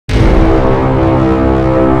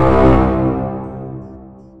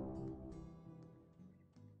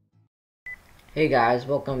Hey guys,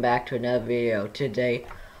 welcome back to another video. Today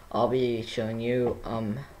I'll be showing you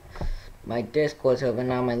my Discord server.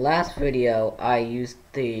 Now my last video I used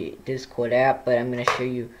the Discord app, but I'm gonna show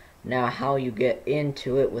you now how you get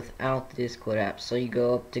into it without the Discord app. So you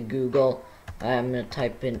go up to Google, I'm gonna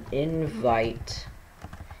type in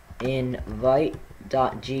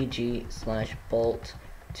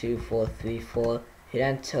invite.gg/bolt2434, hit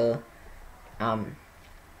enter.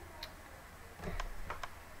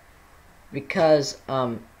 Because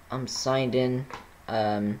I'm signed in,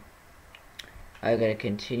 I gotta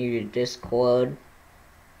continue to Discord.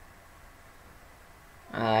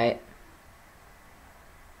 Alright.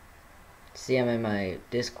 See, I'm in my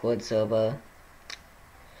Discord server.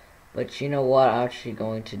 But you know what I'm actually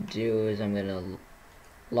going to do is I'm gonna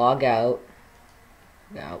log out.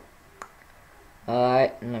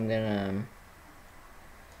 Alright, and I'm gonna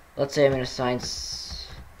let's say I'm gonna sign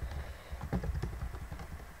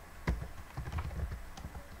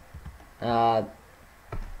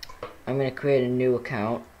I'm gonna create a new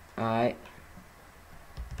account. Alright,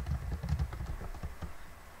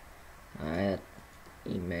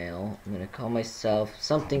 email. I'm gonna call myself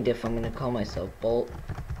something different. I'm gonna call myself Bolt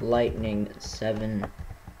Lightning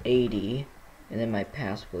 780, and then my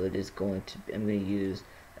password is going to I'm gonna use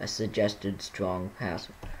a suggested strong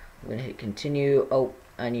password. I'm gonna hit continue. Oh,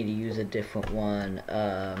 I need to use a different one.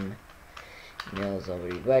 Email is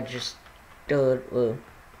already registered. Well,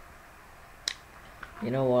 you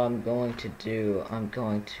know what I'm going to do? I'm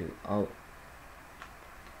going to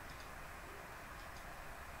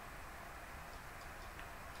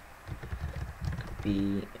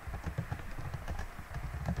be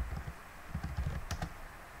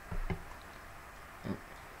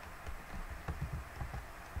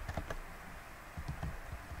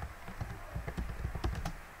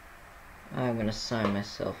I'm gonna sign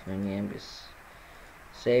myself my name, just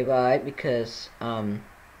say bye, because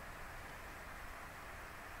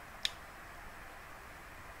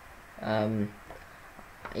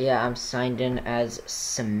yeah, I'm signed in as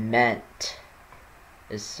Cement.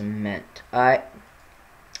 Alright.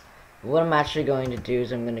 What I'm actually going to do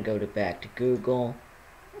is I'm going to go back to Google.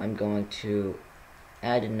 I'm going to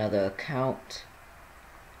add another account.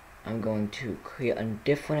 I'm going to create a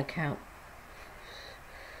different account.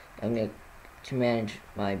 I'm going to manage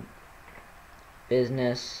my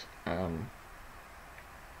business.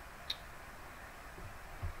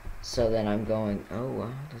 So then I'm going, oh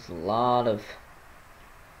wow, there's a lot of,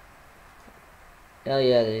 oh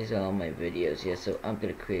yeah, these are all my videos. Yeah, so I'm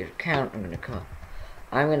gonna create an account.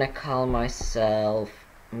 I'm gonna call myself,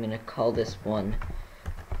 I'm gonna call this one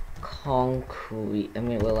Concrete.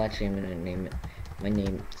 Well, actually I'm gonna name it, my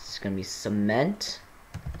name is gonna be Cement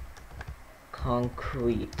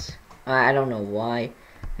Concrete. I don't know why.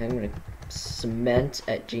 I'm gonna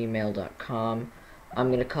cement@gmail.com. I'm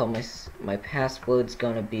gonna call my password's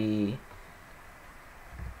gonna be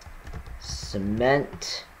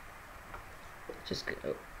Cement. Just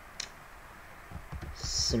go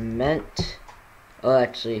Cement. Oh,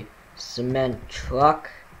 actually, Cement Truck.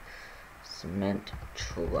 Cement.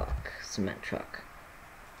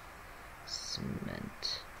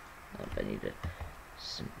 Oh, I need it.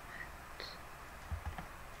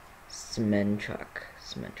 Cement Truck.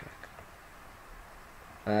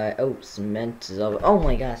 Oh, cement is over. Oh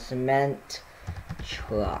my gosh, Cement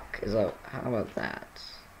Truck is over. How about that?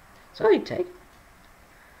 So I take.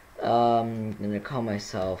 I'm gonna call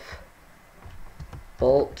myself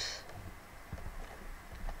Bolt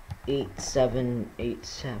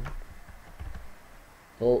 8787.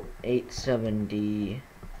 Bolt 870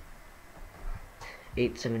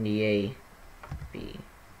 870AB.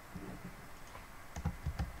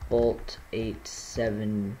 Bolt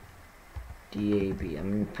 870AB.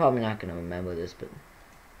 I'm probably not gonna remember this, but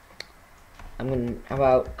I'm gonna, how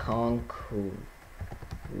about Concrete?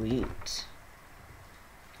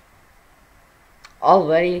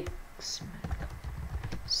 Already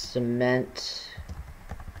cement.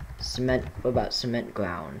 What about cement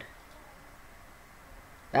ground?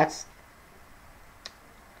 That's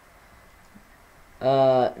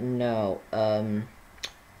no.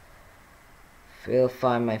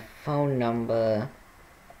 Verify my phone number.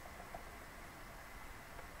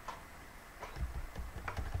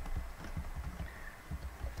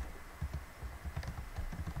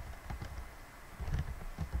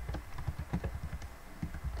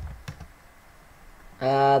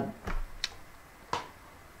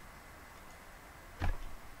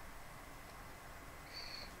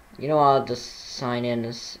 You know, I'll just sign in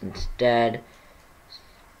instead.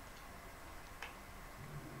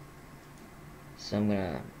 So I'm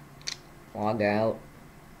gonna log out.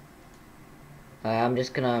 I'm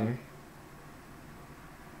just gonna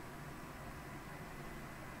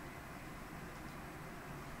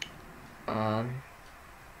I'm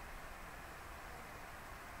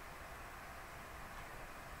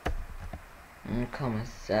gonna call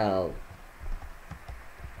myself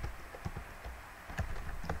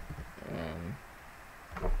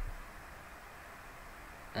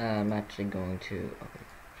I'm actually going to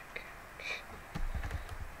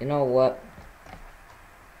you know what,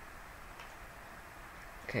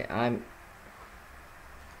 okay, I'm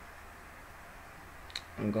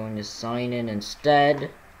going to sign in instead.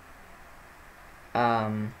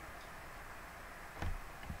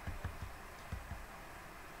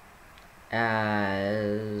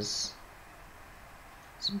 As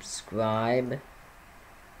subscribe.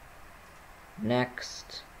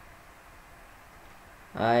 Next.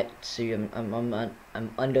 Alright, so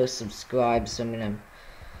I'm under subscribed, so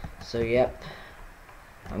yep.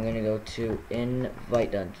 I'm gonna go to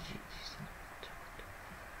invite on.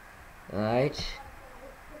 Alright.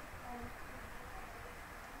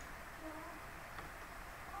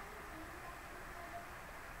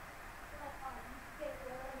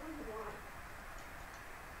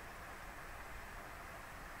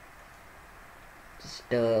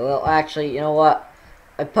 Well, actually, you know what?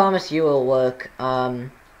 I promise you it'll work. I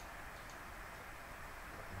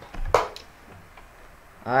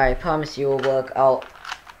promise you it'll work. I'll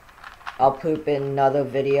poop in another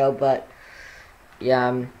video, but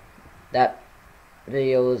yeah, that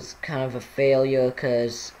video was kind of a failure,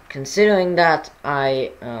 because considering that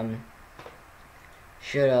I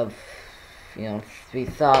should have, you know,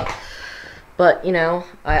 rethought. But, you know,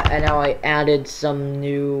 I now I added some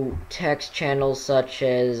new text channels such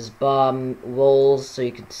as roles, so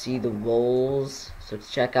you can see the roles. So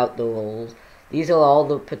check out the roles. These are all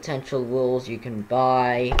the potential roles you can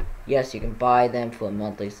buy. Yes, you can buy them for a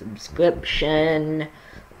monthly subscription.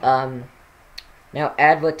 Now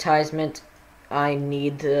advertisement, I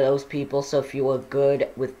need those people, so if you are good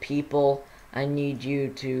with people, I need you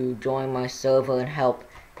to join my server and help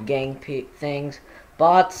gang things.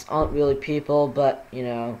 Bots aren't really people, but, you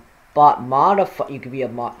know, you could be a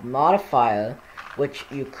modifier, which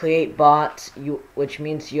you create bots, which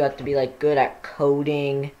means you have to be, like, good at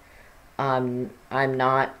coding. I'm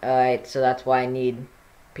not, alright, so that's why I need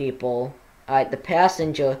people. Alright, the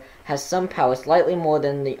passenger has some power, slightly more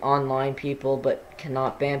than the online people, but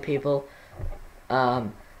cannot ban people.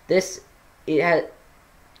 It's a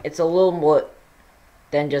little more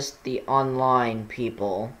than just the online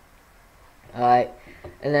people. Alright,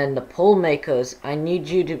 and then the poll makers, I need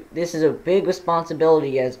you to, this is a big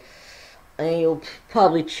responsibility, as you'll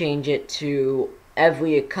probably change it to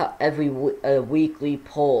every weekly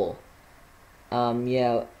poll.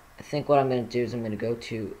 Yeah, I think what I'm going to do is I'm going to go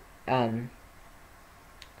to,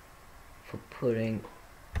 for putting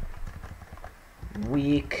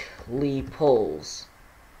weekly polls,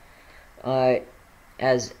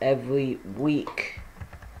 as every week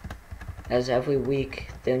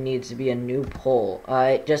there needs to be a new poll,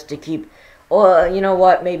 just to keep, or you know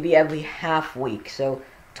what, maybe every half week, so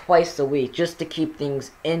twice a week, just to keep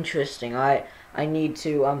things interesting. I need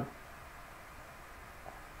to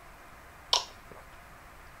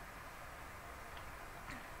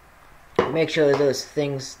make sure there's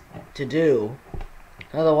things to do,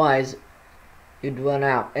 otherwise you'd run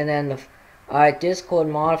out. And then the Discord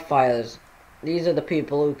modifiers, these are the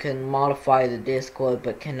people who can modify the Discord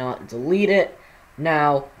but cannot delete it.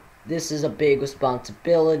 Now, this is a big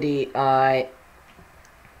responsibility. I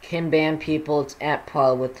can ban people. It's at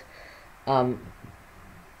par with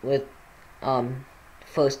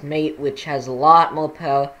First Mate, which has a lot more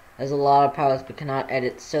power, has a lot of powers, but cannot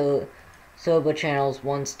edit server channels,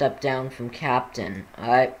 one step down from Captain.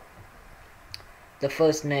 Alright, the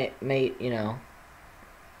First Mate, you know,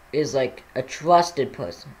 is like a trusted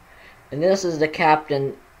person. And this is the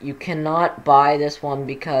Captain. You cannot buy this one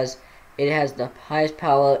because it has the highest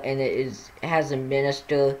power, and it has a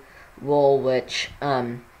minister role, which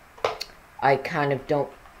I kind of don't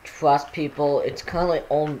trust people. It's currently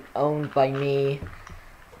owned by me.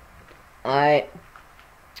 You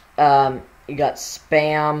got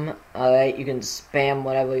spam. Alright, you can spam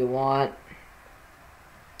whatever you want.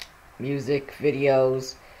 Music,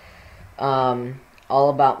 videos, all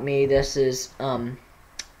about me. This is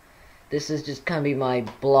just gonna be my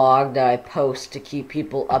blog that I post to keep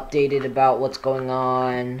people updated about what's going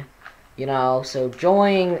on, you know, so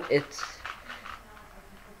join.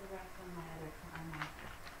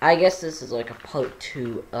 I guess this is like a part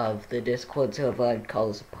 2 of the Discord server. I'd call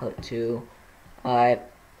this a part 2.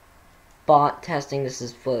 Bot testing, this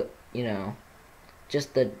is for, you know,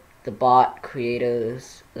 just the bot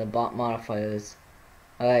creators, the bot modifiers.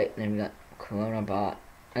 Alright, then we got Corona bot.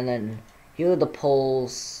 And then here are the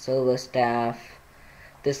polls, server staff.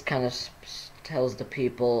 this kind of tells the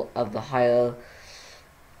people of the higher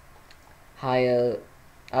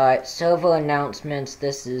server announcements.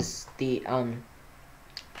 This is the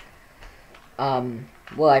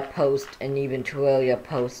where I post, and even Terraria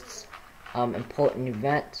posts important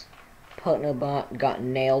events. Partnerbot got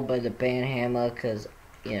nailed by the ban hammer because,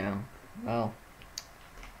 well,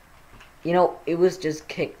 it was just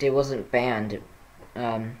kicked. It wasn't banned.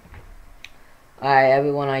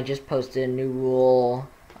 Everyone, I just posted a new rule.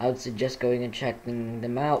 I would suggest going and checking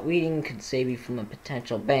them out. Reading could save you from a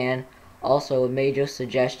potential ban. Also, a major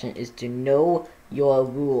suggestion is to know your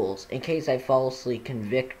rules. In case I falsely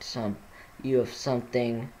convict you of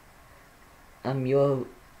something,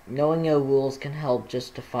 knowing your rules can help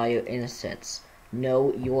justify your innocence.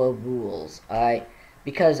 Know your rules, alright?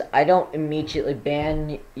 Because I don't immediately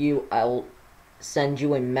ban you, I'll send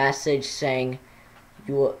you a message saying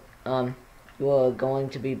you are going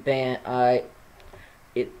to be banned.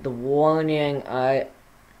 The warning, I'm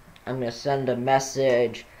gonna send a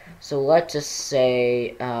message. So let's just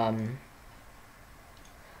say, oh,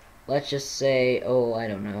 I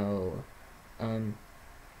don't know, so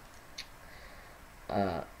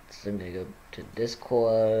I'm gonna go to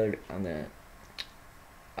Discord.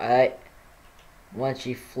 Once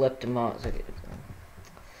she flipped him out,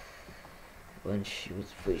 when she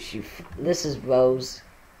was free, this is Rose.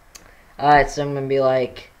 Alright, so I'm gonna be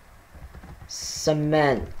like,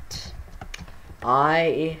 Cement,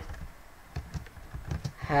 I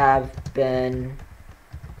have been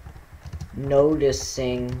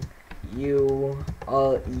noticing you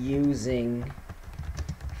are using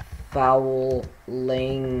foul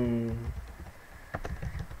language.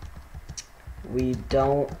 We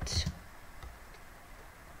don't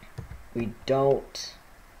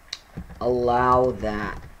allow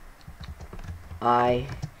that. I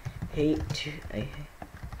hate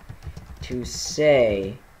to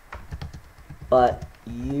say, but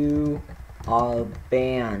you are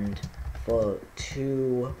banned for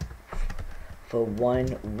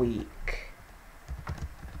 1 week.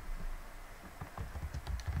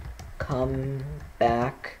 Come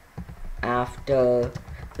back after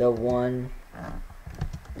the 1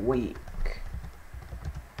 week.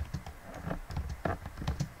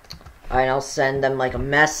 Alright, I'll send them like a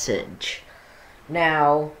message.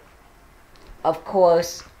 Now, of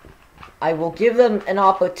course, I will give them an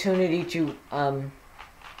opportunity to,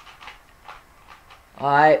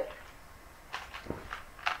 Alright,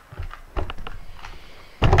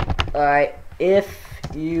 if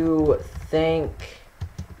you think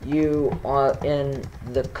you are in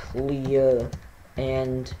the clear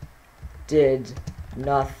and did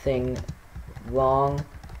nothing wrong,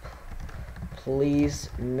 please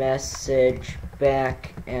message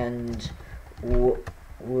back and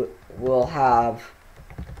we'll have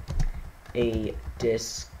a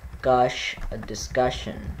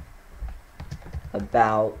discussion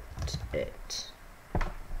about it.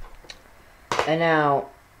 And now,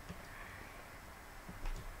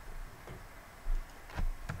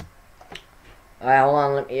 hold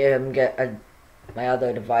on, let me get my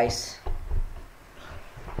other device.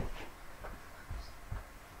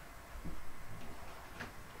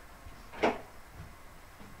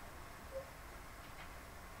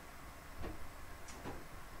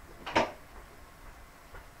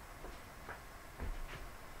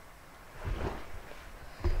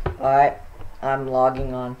 Alright, I'm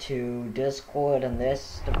logging on to Discord on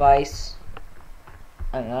this device.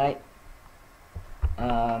 Alright.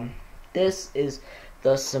 This is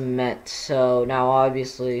the Cement. So now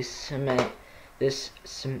obviously Cement,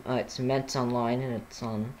 Cement's online and it's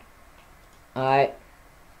on. Alright.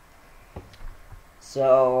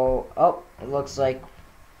 So, oh, it looks like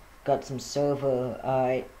got some server.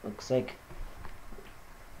 Alright, looks like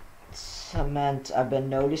Cement, I've been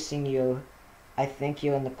noticing you. I think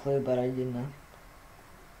you're in the clear, but I didn't know.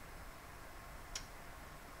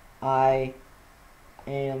 I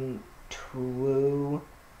am truly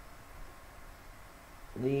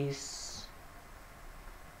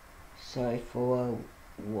sorry for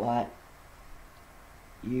what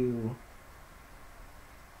you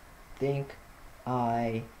think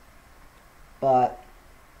but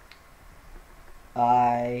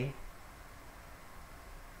I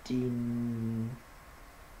did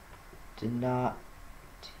not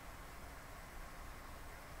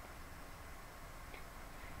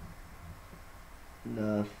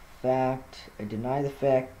I deny the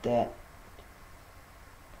fact that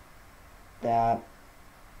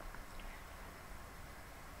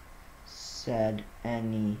said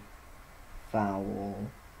any foul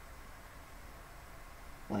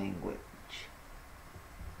language.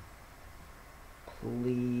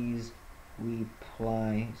 Please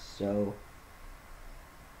reply, so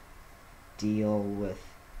deal with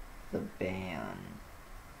the ban.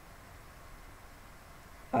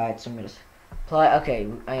 Alright, so I'm gonna apply. Okay,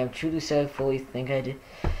 I am truly sad, fully think I did.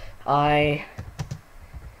 I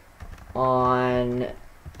on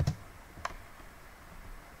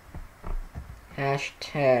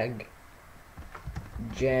hashtag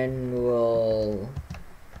general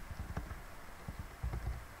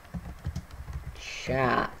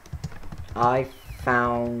chat, I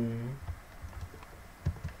found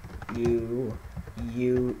you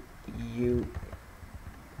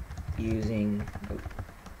using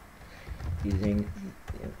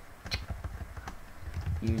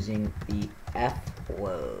the F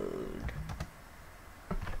word.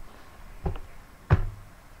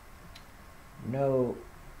 No.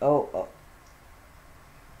 Oh.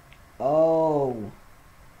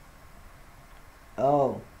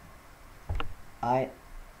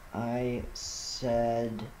 I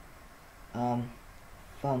said,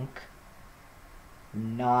 funk,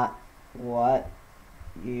 not what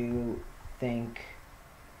you think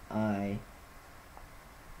I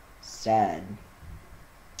said.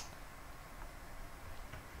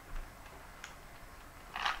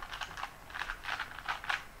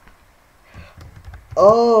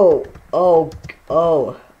 Oh.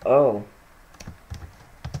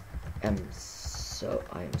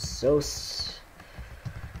 I am so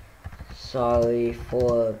sorry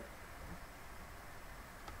for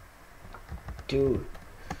to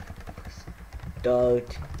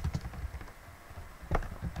start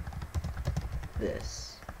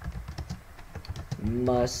this.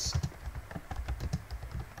 Must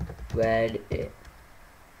spread it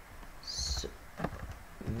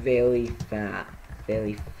very fast.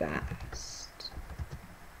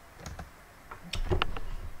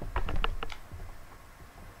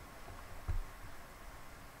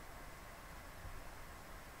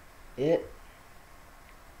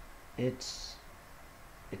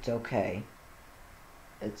 It's okay.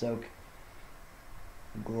 It's okay.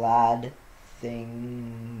 Glad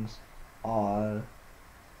things are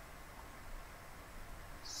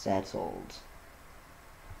settled.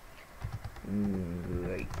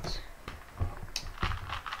 Great.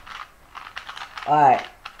 Alright.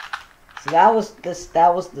 So that was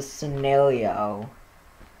the scenario.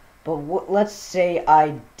 But let's say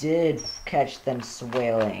I did catch them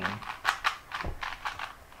swearing.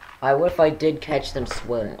 What if I did catch them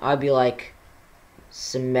swearing? I'd be like,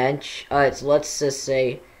 cement. Alright, so let's just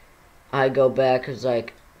say I go back as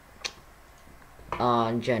like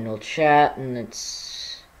on general chat, and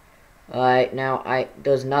it's alright. Now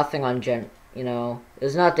there's nothing on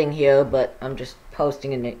there's nothing here, but I'm just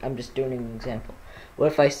posting I'm just doing an example.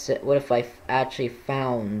 What if I actually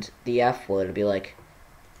found the F word? It'd be like,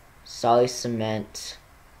 sorry, cement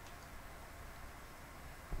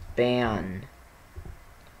ban.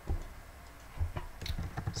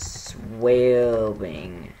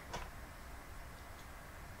 Swearing.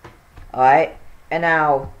 Alright, and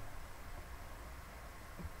now.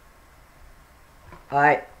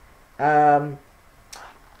 Alright, yep,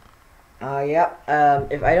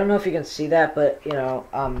 if I don't know if you can see that, but, no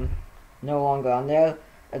longer on there,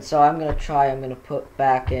 and so I'm gonna put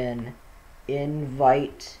back in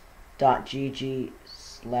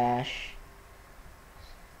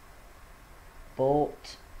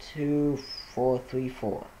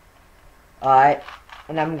invite.gg/bolt2434. Alright,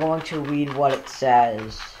 and I'm going to read what it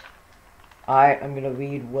says. Alright, I'm gonna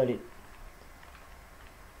read what it...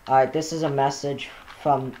 Alright, this is a message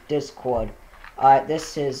from Discord. Alright,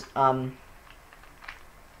 this is what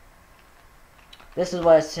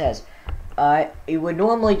it says. It would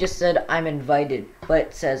normally just said, I'm invited, but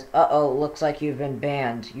it says, uh-oh, looks like you've been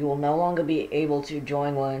banned. You will no longer be able to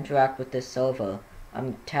join or interact with this server.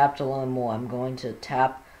 Tap to learn more. I'm going to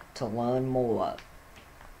tap to learn more.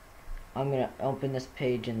 I'm gonna open this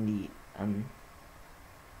page in the, I'm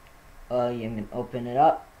gonna open it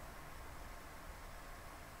up.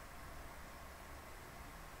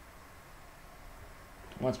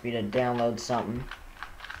 Wants me to download something.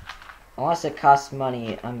 Unless it costs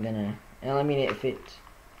money, I'm gonna, and I mean if it,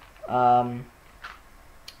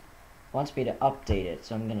 wants me to update it,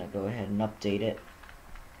 so I'm gonna go ahead and update it.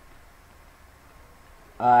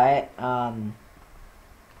 Alright, I'm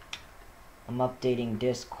updating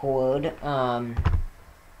Discord,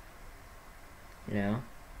 yeah,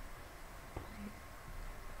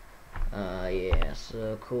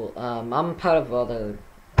 so cool. I'm part of other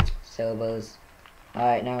servers.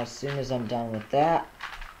 Alright, now as soon as I'm done with that,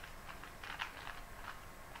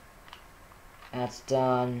 that's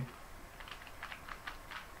done.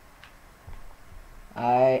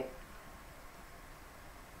 Alright.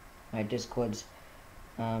 My Discord's,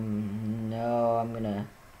 no, I'm gonna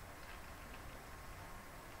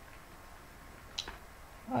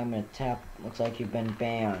tap, looks like you've been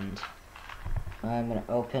banned. I'm gonna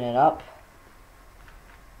open it up.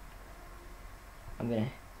 I'm gonna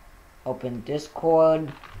open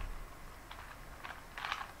Discord.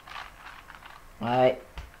 Alright,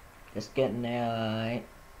 just getting there,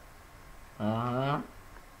 alright.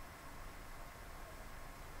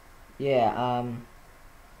 Yeah,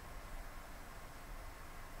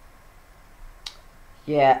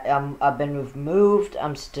 yeah, I've been removed.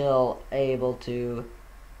 I'm still able to,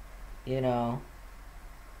 you know.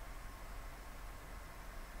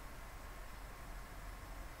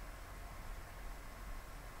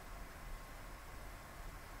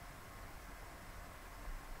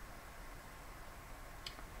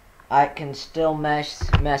 I can still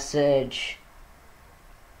message.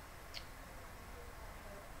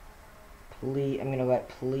 Please, I'm gonna write,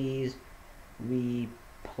 please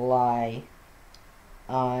reply.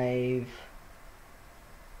 I've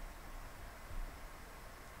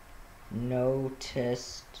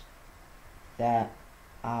noticed that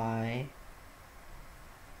I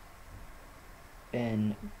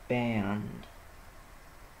been banned.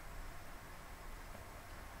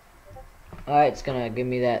 Alright, it's gonna give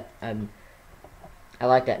me that. I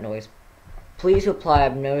like that noise. Please reply.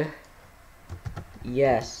 I've no.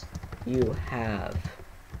 Yes, you have.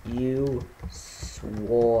 You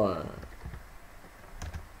swore.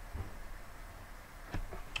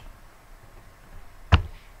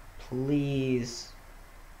 Please.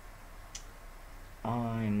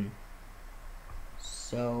 I'm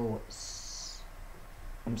so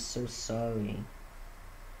sorry.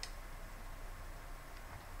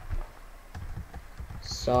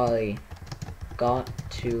 Sorry. Got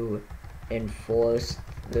to enforce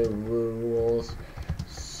the rules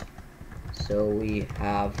so we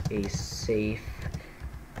have a safe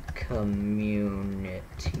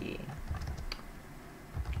community.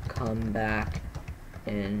 Come back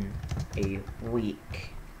in a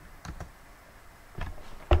week.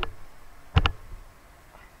 I'm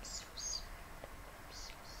so sad.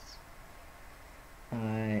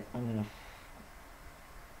 Alright, I'm gonna.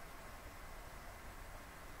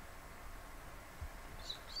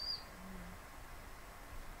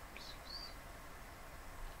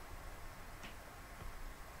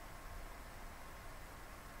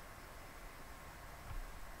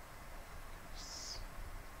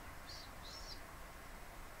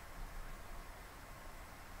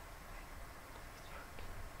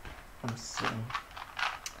 I'm so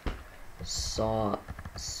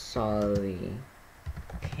sorry.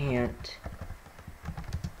 Can't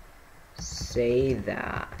say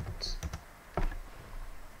that.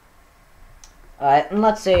 Alright, and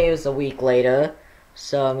let's say it was a week later.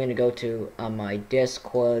 So I'm gonna go to my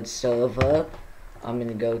Discord server. I'm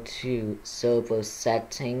gonna go to server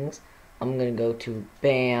settings. I'm gonna go to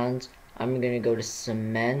bans. I'm gonna go to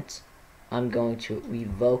cement. I'm going to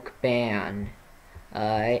revoke ban.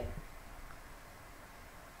 Alright.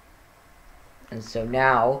 And so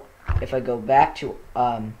now, if I go back to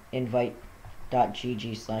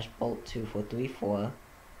invite.gg/bolt2434,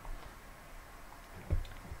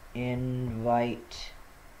 invite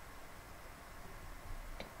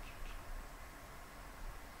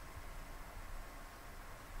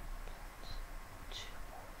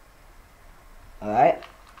alright,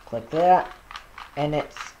 click that, and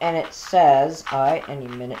it says, alright, any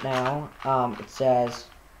minute now, it says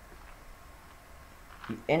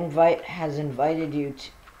invite has invited you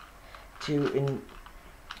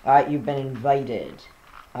alright, you've been invited.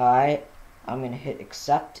 Alright, I'm gonna hit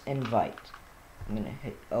accept invite. I'm gonna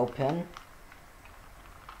hit open.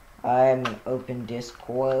 I'm gonna open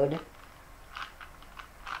Discord.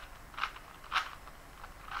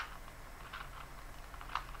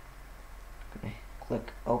 Gonna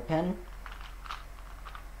click open.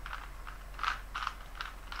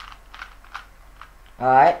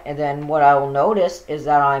 Alright, and then what I will notice is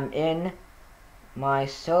that I'm in my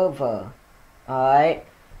server. Alright,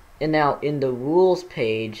 and now in the rules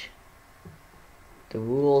page,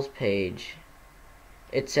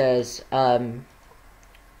 it says, well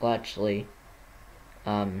actually,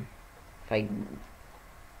 if I,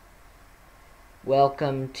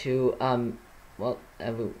 welcome to,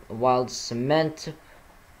 wild cement,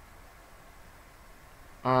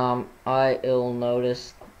 I'll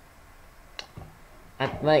notice, I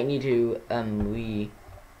might need to,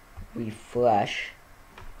 refresh.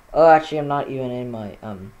 Oh, actually, I'm not even in my,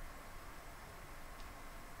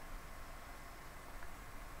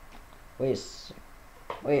 wait,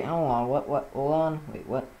 hold on, hold on, wait,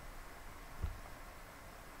 what?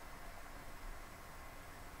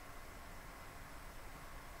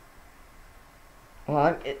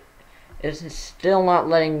 Well, it's still not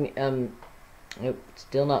letting, nope,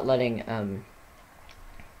 still not letting,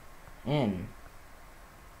 in.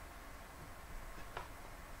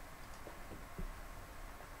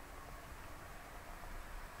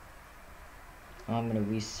 I'm gonna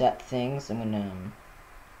reset things. I'm gonna,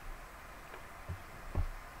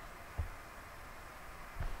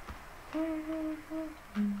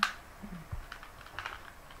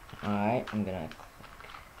 alright, I'm gonna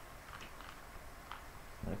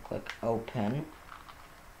click open.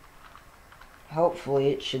 Hopefully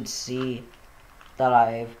it should see that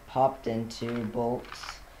I've popped into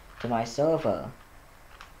bolts to my server.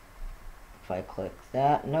 If I click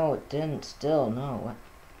that, no, it didn't. Still, no. What?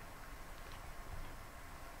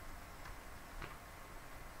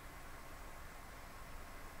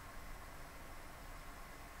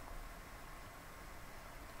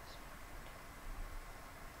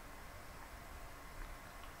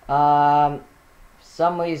 For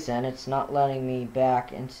some reason it's not letting me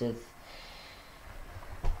back into.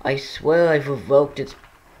 I swear I've revoked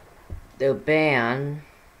the ban.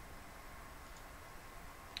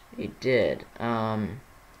 It did.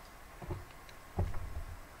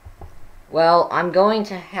 Well, I'm going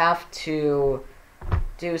to have to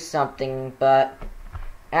do something, but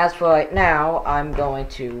as for right now, I'm going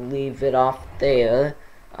to leave it off there.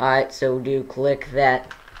 Alright, so do click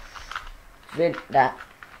that.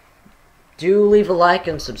 Do leave a like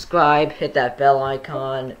and subscribe. Hit that bell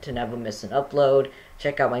icon to never miss an upload.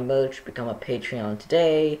 Check out my merch, become a Patreon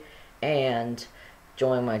today, and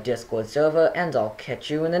join my Discord server, and I'll catch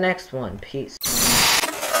you in the next one. Peace.